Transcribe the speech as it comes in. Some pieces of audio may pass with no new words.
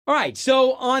All right,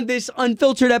 so on this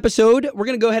unfiltered episode, we're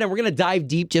going to go ahead and we're going to dive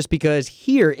deep just because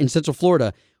here in Central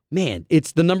Florida, man,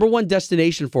 it's the number one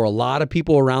destination for a lot of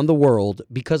people around the world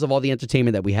because of all the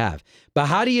entertainment that we have. But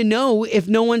how do you know if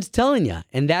no one's telling you?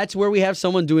 And that's where we have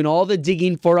someone doing all the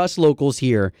digging for us locals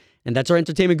here, and that's our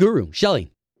entertainment guru,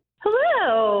 Shelly.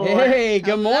 Hello. Hey,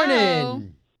 good Hello.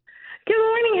 morning. Good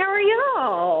morning. How are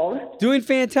y'all? Doing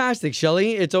fantastic,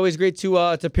 Shelly. It's always great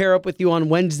to pair up with you on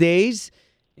Wednesdays.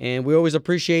 And we always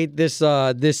appreciate this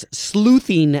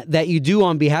sleuthing that you do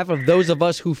on behalf of those of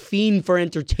us who fiend for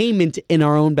entertainment in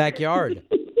our own backyard.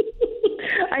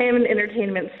 I am an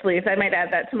entertainment sleuth. I might add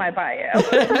that to my bio.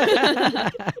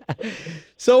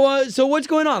 So what's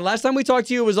going on? Last time we talked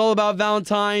to you, it was all about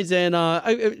Valentine's, and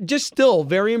I just still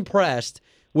very impressed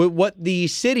with what the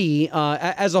city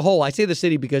as a whole. I say the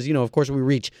city because, of course, we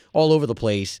reach all over the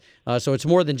place. So it's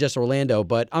more than just Orlando.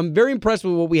 But I'm very impressed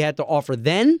with what we had to offer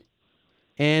then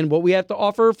and what we have to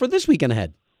offer for this weekend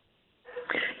ahead.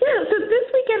 Yeah, so this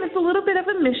weekend is a little bit of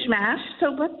a mishmash. So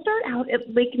let's start out at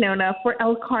Lake Nona for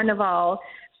El Carnival.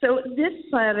 So this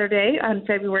Saturday on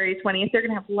February 20th, they're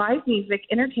going to have live music,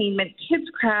 entertainment, kids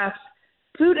crafts,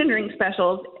 food and drink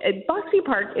specials. Boxy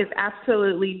Park is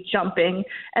absolutely jumping.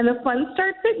 And the fun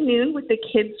starts at noon with the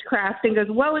kids craft and goes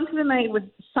well into the night with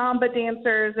samba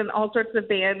dancers and all sorts of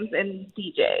bands and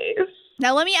DJs.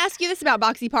 Now, let me ask you this about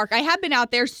Boxy Park. I have been out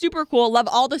there. Super cool. Love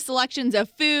all the selections of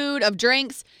food, of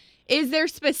drinks. Is there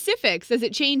specifics? Does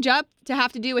it change up to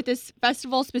have to do with this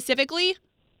festival specifically?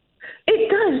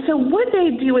 It does. So what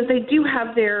they do is they do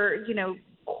have their,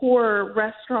 core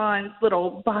restaurants,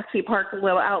 little Boxy Park,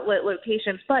 little outlet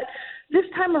locations. But this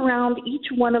time around, each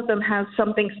one of them has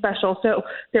something special. So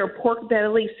there are pork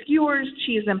belly skewers,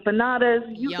 cheese empanadas,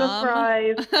 yuca Yum.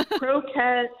 fries,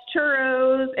 croquettes,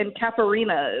 churros, and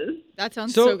caparinas. That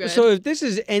sounds so good. So if this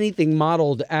is anything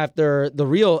modeled after the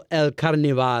real El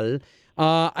Carnival,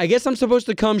 I guess I'm supposed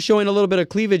to come showing a little bit of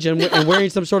cleavage and wearing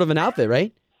some sort of an outfit,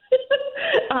 right?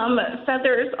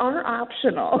 Feathers are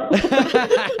optional.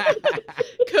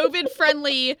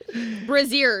 COVID-friendly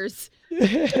brassiers.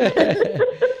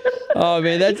 Oh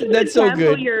man, that's so Dazzle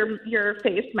good. your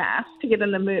face mask to get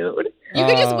in the mood. You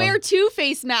could just wear two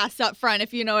face masks up front,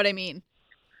 if you know what I mean.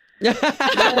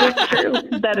 That is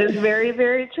true. That is very,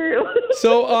 very true.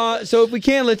 So if we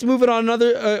can, let's move it on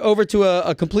over to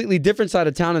a completely different side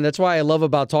of town, and that's why I love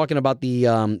about talking about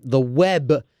the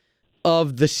web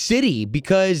of the city,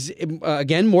 because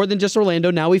again, more than just Orlando,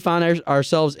 now we found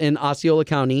ourselves in Osceola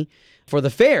County for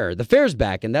the fair. The fair's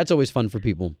back, and that's always fun for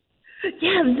people.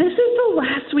 Yeah, this is the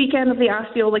last weekend of the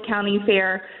Osceola County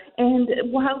Fair, and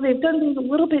while they've done things a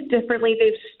little bit differently,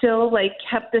 they've still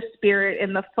kept the spirit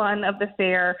and the fun of the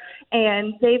fair.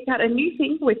 And they've got a new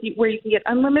thing with you where you can get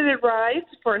unlimited rides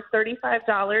for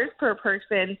 $35 per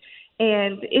person.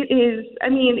 And it is,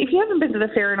 if you haven't been to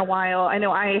the fair in a while, I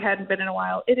know I hadn't been in a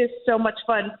while, it is so much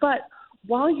fun. But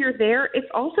while you're there, it's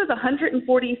also the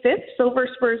 145th Silver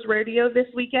Spurs Rodeo this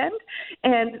weekend,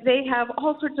 and they have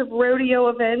all sorts of rodeo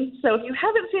events. So if you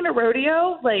haven't seen a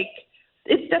rodeo,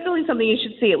 it's definitely something you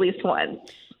should see at least once.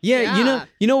 Yeah.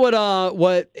 You know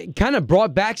what kind of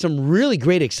brought back some really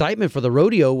great excitement for the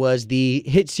rodeo was the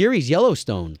hit series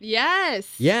Yellowstone.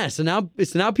 Yes. Yeah, so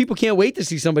now people can't wait to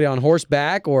see somebody on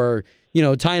horseback or,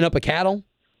 tying up a cattle.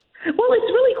 Well,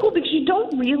 it's really cool because you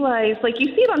don't realize,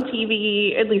 you see it on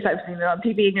TV, at least I've seen it on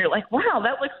TV, and you're like, wow,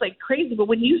 that looks like crazy. But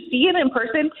when you see it in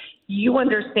person, you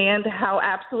understand how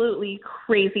absolutely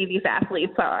crazy these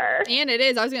athletes are. And it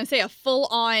is, I was going to say, a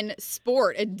full-on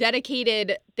sport, a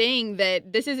dedicated thing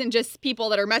that this isn't just people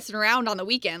that are messing around on the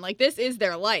weekend. This is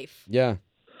their life. Yeah.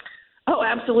 Oh,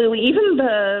 absolutely. Even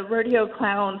the rodeo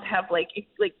clowns have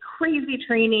crazy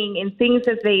training and things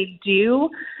that they do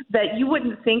that you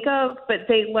wouldn't think of, but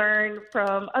they learn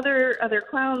from other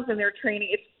clowns and their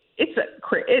training.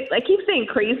 I keep saying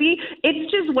crazy.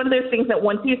 It's just one of those things that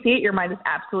once you see it, your mind is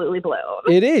absolutely blown.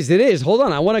 It is. Hold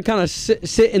on. I want to kind of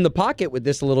sit in the pocket with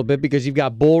this a little bit because you've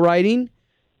got bull riding,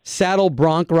 saddle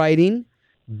bronc riding,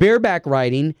 bareback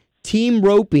riding, team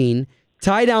roping,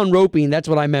 tie-down roping, that's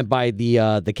what I meant by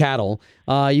the cattle.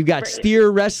 You've got steer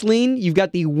wrestling. You've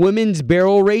got the women's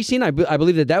barrel racing. I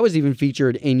believe that was even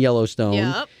featured in Yellowstone.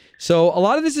 Yep. So a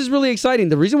lot of this is really exciting.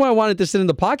 The reason why I wanted to sit in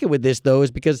the pocket with this, though,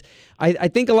 is because I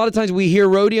think a lot of times we hear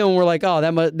rodeo and we're like, oh,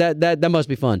 that must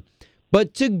be fun.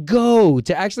 But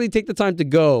to actually take the time to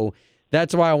go,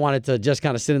 that's why I wanted to just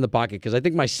kind of sit in the pocket, because I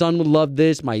think my son would love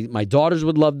this. My daughters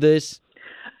would love this.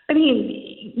 I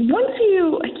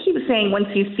keep saying once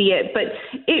you see it, but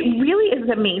it really is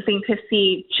amazing to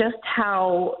see just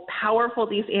how powerful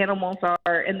these animals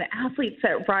are and the athletes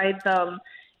that ride them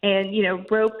and,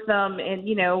 rope them and,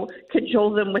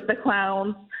 cajole them with the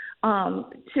clowns.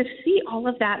 To see all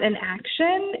of that in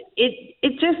action,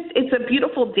 it's a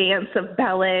beautiful dance of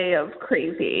ballet of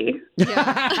crazy.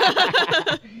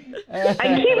 Yeah.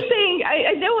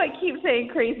 I know I keep saying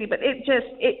crazy, but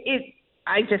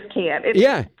I just can't.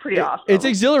 It's pretty awesome. It's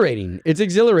exhilarating. It's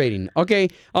exhilarating. Okay,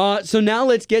 so now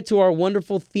let's get to our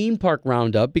wonderful theme park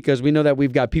roundup, because we know that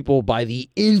we've got people by the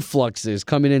influxes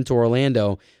coming into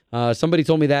Orlando. Somebody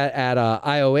told me that at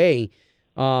IOA,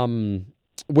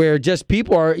 where just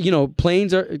people are,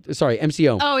 planes are, sorry,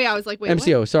 MCO. Oh, yeah, I was like, wait,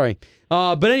 MCO, what? sorry.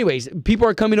 But anyways, people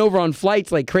are coming over on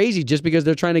flights like crazy just because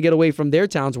they're trying to get away from their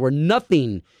towns where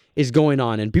nothing is going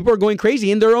on. And people are going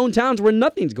crazy in their own towns where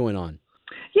nothing's going on.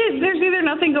 Yeah, there's either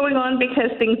nothing going on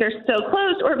because things are still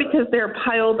closed or because they're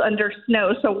piled under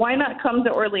snow. So why not come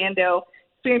to Orlando,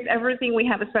 experience everything we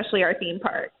have, especially our theme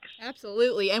parks?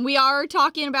 Absolutely. And we are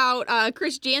talking about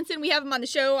Chris Jansen. We have him on the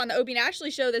show, on the Obie and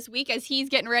Ashley show this week, as he's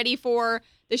getting ready for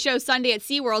the show Sunday at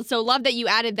SeaWorld. So love that you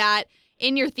added that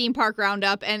in your theme park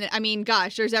roundup. And I mean,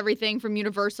 gosh, there's everything from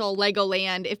Universal,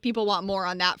 Legoland. If people want more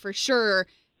on that, for sure,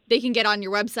 they can get on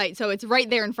your website. So it's right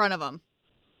there in front of them.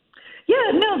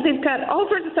 Yeah, no, they've got all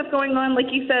sorts of stuff going on. Like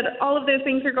you said, all of those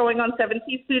things are going on. 7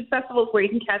 Seas Food Festivals, where you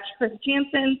can catch Chris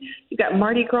Jansen. You've got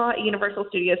Mardi Gras at Universal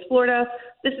Studios Florida.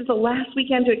 This is the last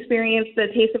weekend to experience the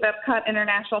Taste of Epcot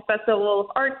International Festival of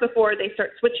Arts before they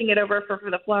start switching it over for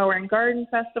the Flower and Garden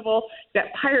Festival. You've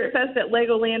got Pirate Fest at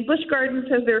Legoland. Busch Gardens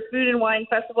has their Food and Wine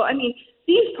Festival. I mean,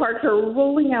 these parks are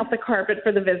rolling out the carpet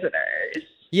for the visitors.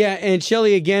 Yeah, and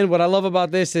Shelly, again, what I love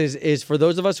about this is for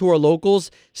those of us who are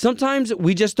locals, sometimes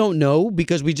we just don't know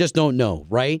because we just don't know,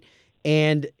 right?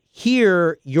 And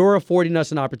here, you're affording us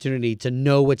an opportunity to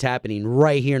know what's happening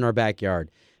right here in our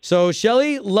backyard. So,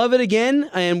 Shelly, love it again,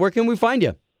 and where can we find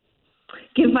you?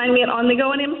 You can find me at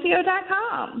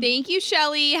onthegoandmco.com. Thank you,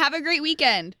 Shelly. Have a great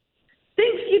weekend.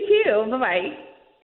 Thanks, you too. Bye-bye.